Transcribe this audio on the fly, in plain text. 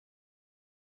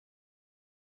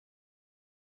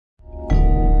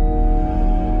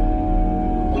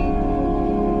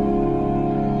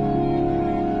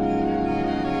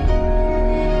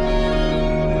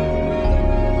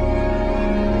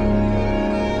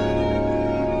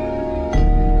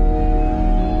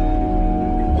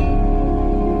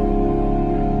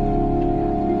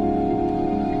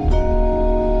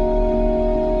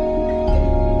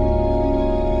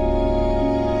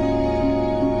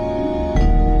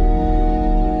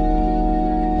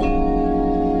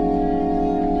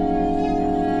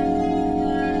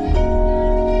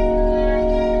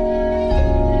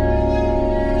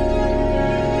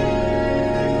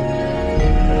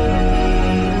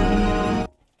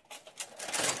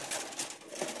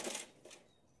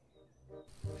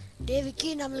டேய் விக்கி,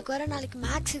 நம்மளுக்கு வர நாளைக்கு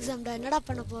மேக்ஸ் எக்ஸாம்டா, என்னடா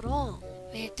பண்ண போறோம்?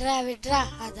 விட்றா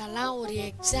அதெல்லாம் ஒரு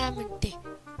எக்ஸாம்ட்டே.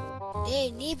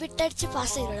 டேய் நீ பிட் அடிச்சு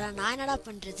பாஸ் ஆயிடுடா, நான் என்னடா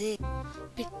பண்றது?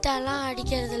 பிட்டெல்லாம்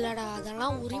அடிக்கிறது இல்லடா,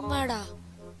 அதெல்லாம் உரிமைடா.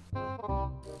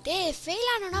 டேய்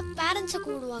ஃபெயில் ஆனோன்னா பேரண்ட்ஸை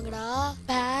கூப்பிடுவாங்கடா.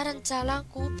 பேரண்ட்ஸ்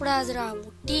எல்லாம் கூப்பிடாதுடா,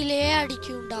 முட்டிலே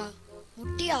அடிக்கும்டா.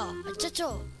 முட்டியா?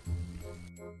 அச்சச்சோ.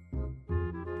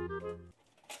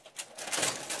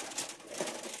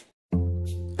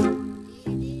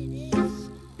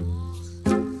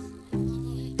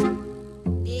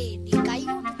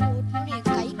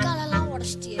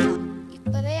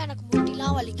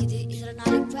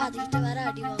 அதுக்கிட்ட வேற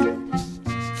அடி வாங்கும்.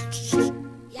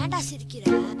 ஏன்டா சிரிக்கிற?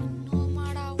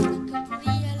 இன்னுமாடா உனக்கு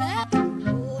புரியல?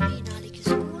 ஓ நீ நாளைக்கு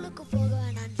ஸ்கூலுக்கு போக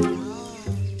வேணான்றியா?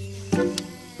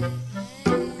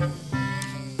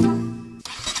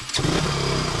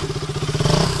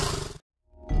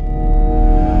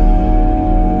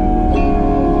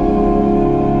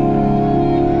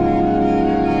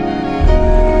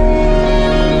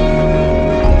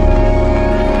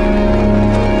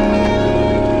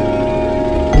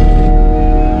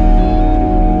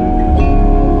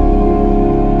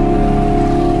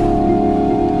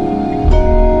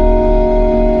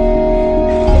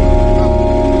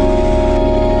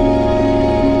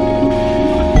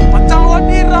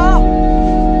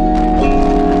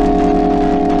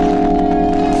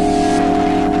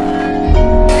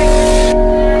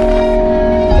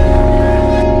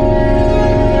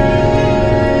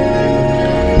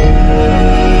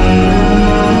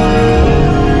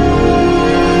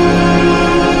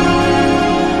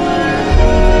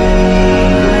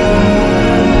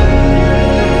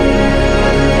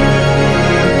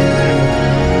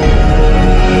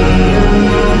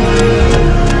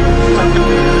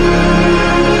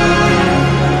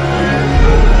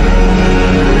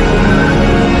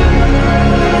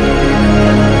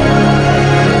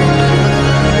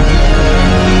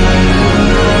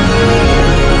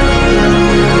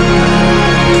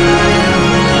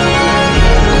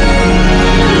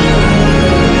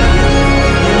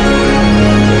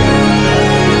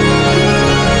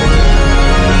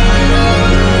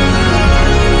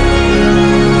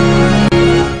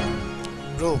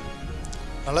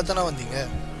 தானே வந்தீங்க,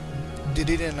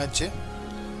 திடீர்னு என்னாச்சு?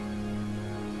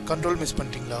 கண்ட்ரோல் மிஸ்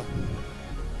பண்ணிட்டீங்களா?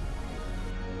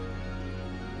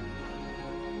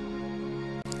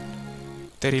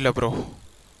 தெரியல ப்ரோ,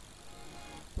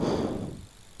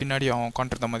 பின்னாடி அவன்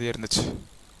உட்காந்துருந்த மாதிரியே இருந்துச்சு.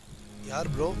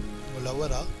 யார் ப்ரோ? உங்கள்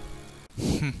லவ்வரா?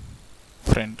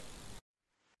 ஃப்ரெண்ட்.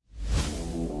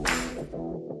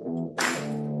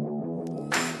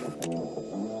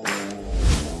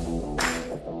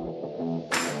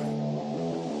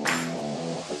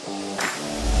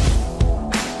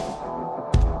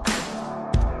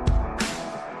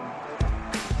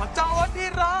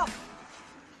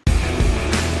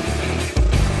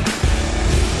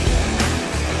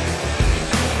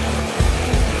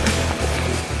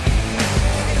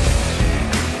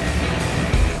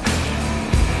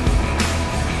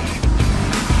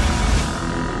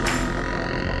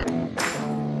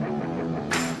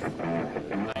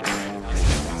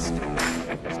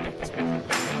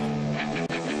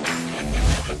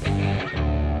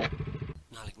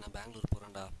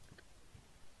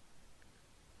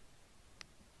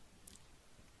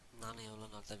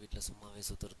 வீட்டில் சும்மாவே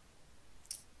சுற்றுறது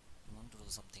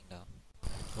சம்திங்டா.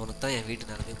 உனக்கு தான் என் வீட்டு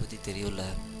நிலைமை பற்றி தெரியும்ல.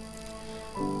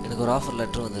 எனக்கு ஒரு ஆஃபர்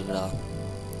லெட்ரு வந்திருக்குடா.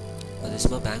 அது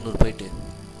விஷயமா பெங்களூர் போயிட்டு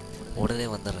உடனே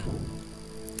வந்துடுறேன்.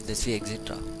 This we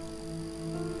எக்ஸிட்ரா.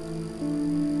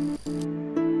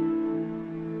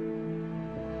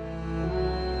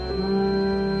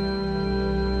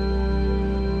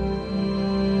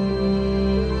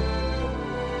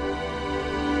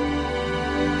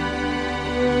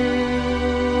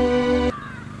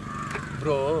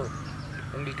 ப்ரோ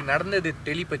உங்களுக்கு நடந்தது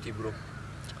டெலிபதி ப்ரோ.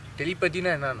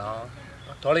 டெலிபதினா என்னன்னா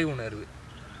தொலை உணர்வு.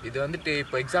 இது வந்துட்டு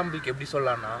இப்போ எக்ஸாம்பிளுக்கு எப்படி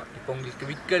சொல்லலாம்னா, இப்போ உங்களுக்கு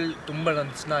விக்கல் தும்பல்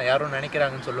வந்துச்சுன்னா யாரும்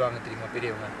நினைக்கிறாங்கன்னு சொல்லுவாங்க தெரியுமா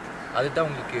பெரியவங்க, அதுதான்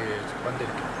உங்களுக்கு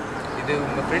வந்துருக்கு. இது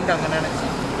உங்கள் ஃப்ரெண்ட் அங்கே நினச்சி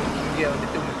இங்கே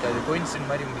வந்துட்டு உங்களுக்கு அது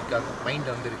கோயின்சிடன்ட் மாதிரி உங்களுக்கு அந்த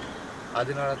மைண்ட் வந்துருக்கு.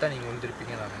 அதனால தான் நீங்கள்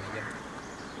வந்துருப்பீங்க நான் நினைக்கிறேன்.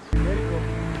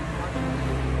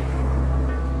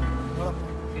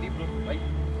 சரி ப்ரோ, பை.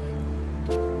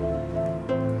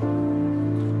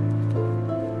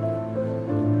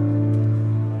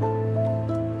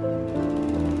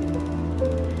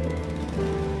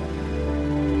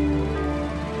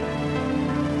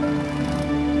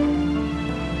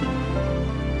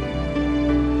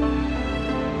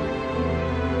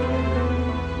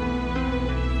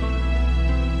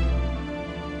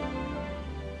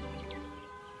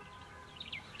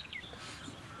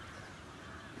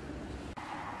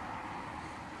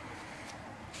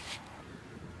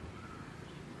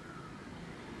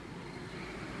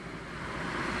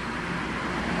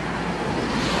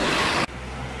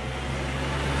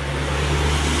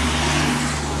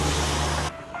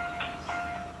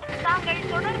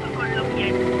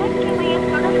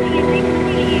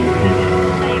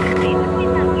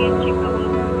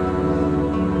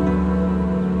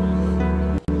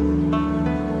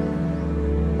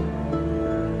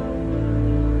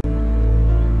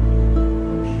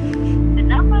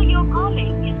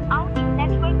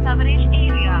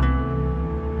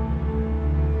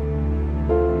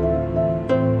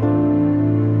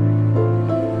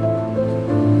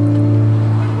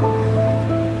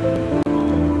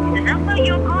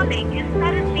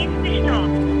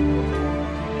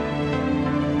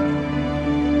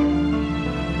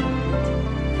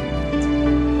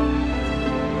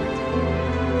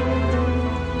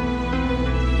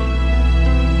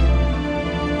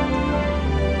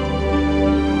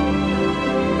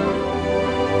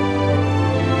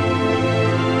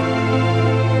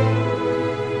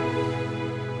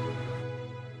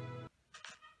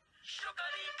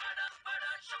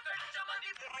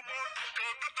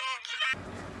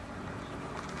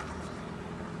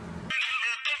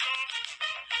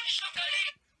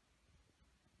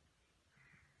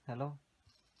 ஹலோ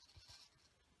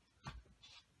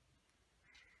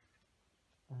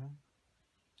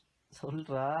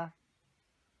சொல்றா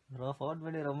ப்ரோ ஃபோன்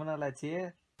பண்ணி ரொம்ப நாள் ஆச்சு.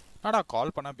 என்னடா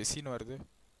கால் பண்ணால் பிஸின்னு வருது,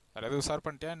 வேறு எதுவும் உசார்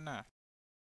பண்ணிட்டியா என்ன?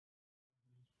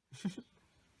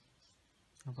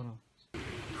 அப்புறம்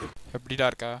எப்படிடா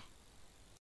இருக்கா?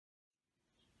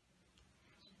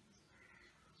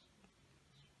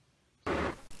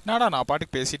 என்னடா நான்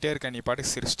பாட்டுக்கு பேசிகிட்டே இருக்கேன், நீ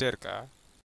பாட்டுக்கு சிரிச்சிட்டே இருக்கா?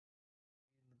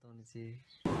 தோணுச்சு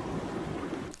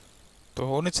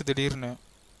தோணுச்சு திடீர்னு,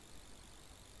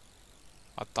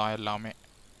 அதான் எல்லாமே.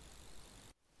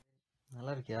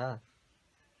 நல்லா இருக்கியா?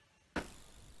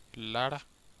 இல்லடா.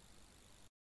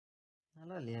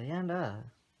 நல்லா இல்லையா? ஏன்டா?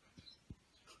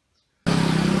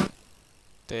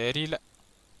 தெரியல.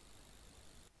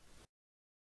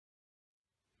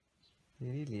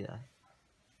 தெரியலையா?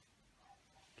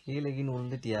 கீழே கீழே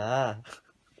விழுந்துட்டியா?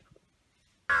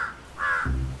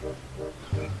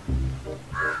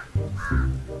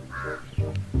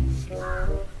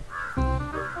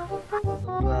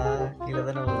 சொல்றா, கீழே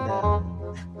தானே விழுந்த?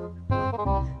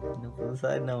 இன்னும் புதுசா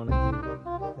என்ன உனக்கு?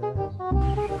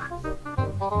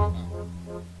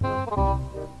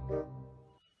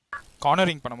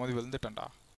 கார்னரிங் பண்ணும்போது விழுந்துட்டேன்டா.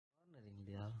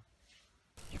 இல்லையா?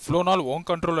 இவ்வளோ நாள் உன்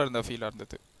கண்ட்ரோலில் இருந்த ஃபீலாக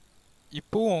இருந்தது,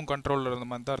 இப்போவும் உன் கண்ட்ரோலில் இருந்த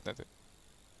மாதிரி தான் இருந்தது.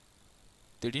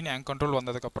 திடீர்னு என் கண்ட்ரோல்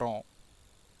வந்ததுக்கப்புறம்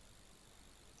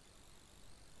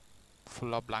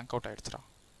ஃபுல்லாக பிளாங்க் அவுட் ஆகிடுச்சுடா.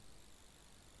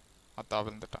 அதான்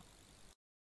விழுந்துட்டேன்.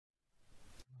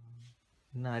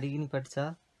 இன்னும் அடிக்கினி படிச்சா?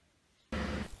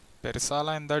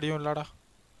 பெருசாலாம் எந்த அடியும் இல்லைடா.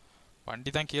 வண்டி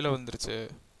தான் கீழே விழுந்துருச்சு,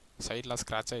 சைட்லாம்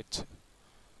ஸ்க்ராட்ச் ஆகிடுச்சு,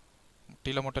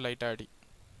 முட்டியில் மட்டும் லைட்டாக அடி.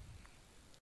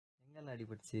 எங்கெல்லாம்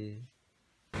அடிபட்டுச்சு?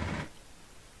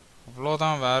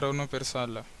 அவ்வளோதான், வேற ஒன்றும் பெருசாக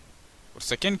இல்லை. ஒரு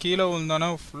செகண்ட் கீழே விழுந்தானே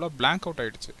ஃபுல்லாக பிளாங்க் அவுட்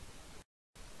ஆகிடுச்சு.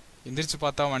 எந்திரிச்சு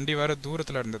பார்த்தா வண்டி வேறு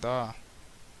தூரத்தில் இருந்ததா,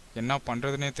 என்ன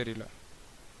பண்ணுறதுனே தெரியல.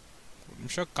 ஒரு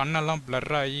நிமிஷம் கண்ணெல்லாம்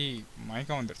பிளர் ஆகி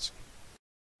மயக்கம் வந்துடுச்சு.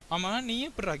 ஆமாம், நீ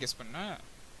எப்படிடா கெஸ் பண்ண?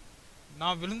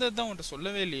 நான் விழுந்தது தான் உன்கிட்ட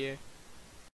சொல்லவே இல்லையே.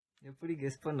 எப்படி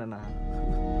கெஸ் பண்ணனா?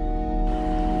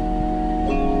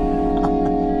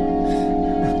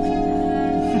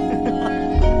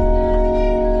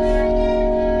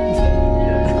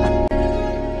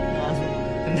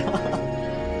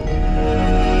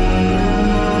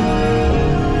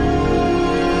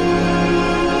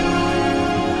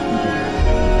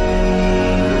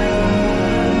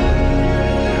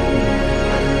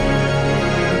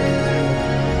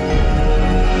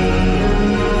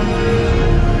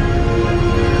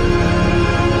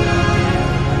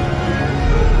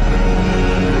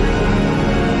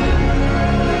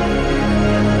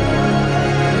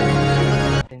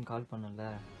 கால் பண்ணல,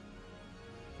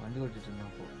 வண்டி ஓட்டிட்டு இருந்தேன்.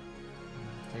 அப்போ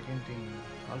செகண்ட் டைம்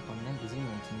கால் பண்ணேன், பிஸின்னு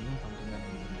வந்துச்சு. நீயும் பண்ணுறேன்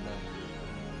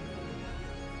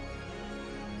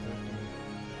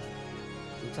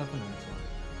சுவிட்ச் ஆஃப் பண்ண வந்துச்சா?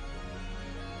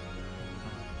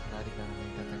 லாரிக்காரன்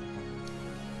லைட்டாக தட்டிட்டான்.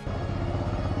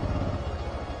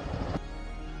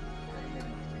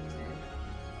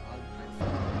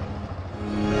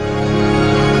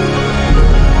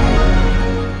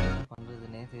 என்ன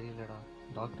பண்ணுறதுனே தெரியலடா.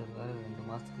 டாக்டர் வேறு 2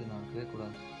 மாதத்துக்கு நான்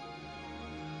கேட்கக்கூடாது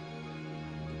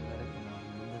வேறு. இப்போ நான்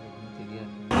இருந்தது எதுவும்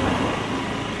தெரியாது.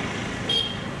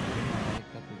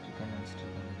 வேலைக்காக போயிட்டுருக்கேன்னு நினச்சிட்டு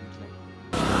இருக்கேன். வீட்டில்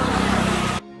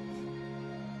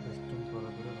ரெஸ்ட் ரூம்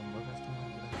போகிறது கூட ரொம்ப கஷ்டமாக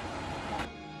இருக்குடா.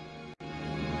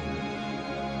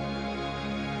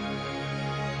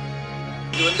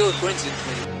 இது வந்து ஒரு கோயின்சிடன்ஸ்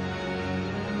மாதிரி.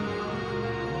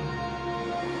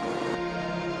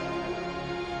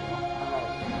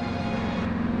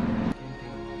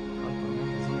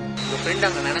 உங்க ஃப்ரெண்ட்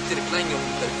அங்கே நினைச்சிருக்கலாம், இங்கே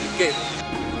உங்களுக்கு கிளிக் ஆயிடும்.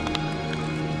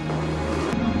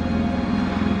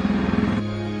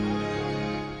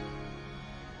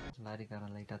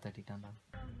 லாரிக்காரன் லைட்டாக தட்டிட்டான்டா.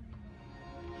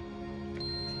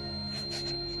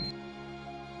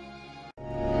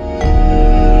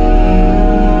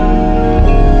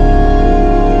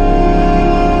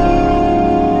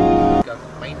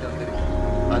 மைண்ட் வந்துருக்கு,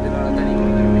 அதனால தான் நீங்கள்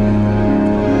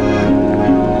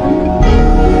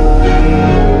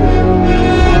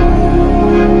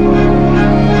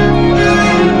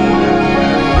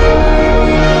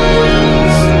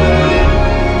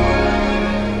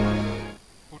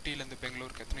ஊட்டியிலேருந்து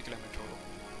பெங்களூருக்கு எத்தனை கிலோமீட்டர் வரும்?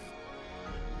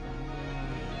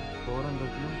 400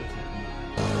 கிலோமீட்டர்ஸ் இருக்குங்க.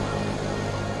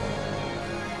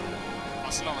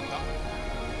 பஸ்ஸில் வந்தா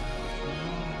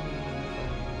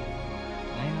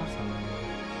 9 hours ஆகும்.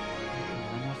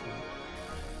 9 hours ஆகும்.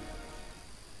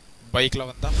 பைக்கில்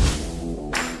வந்தா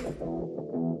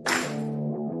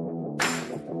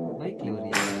பைக்கில் வரியா?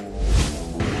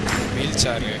 வீல்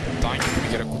சேரு, தாங்கி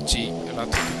பிடிக்கிற குச்சி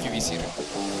எல்லாத்தையும் தூக்கி வீசிடு.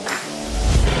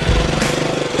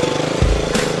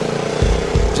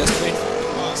 Just wait for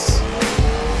the boss.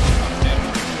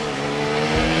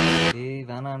 ஏய்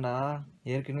வேணாண்டா,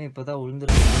 ஏற்கனவே இப்போதான்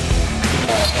விழுந்துருக்கு.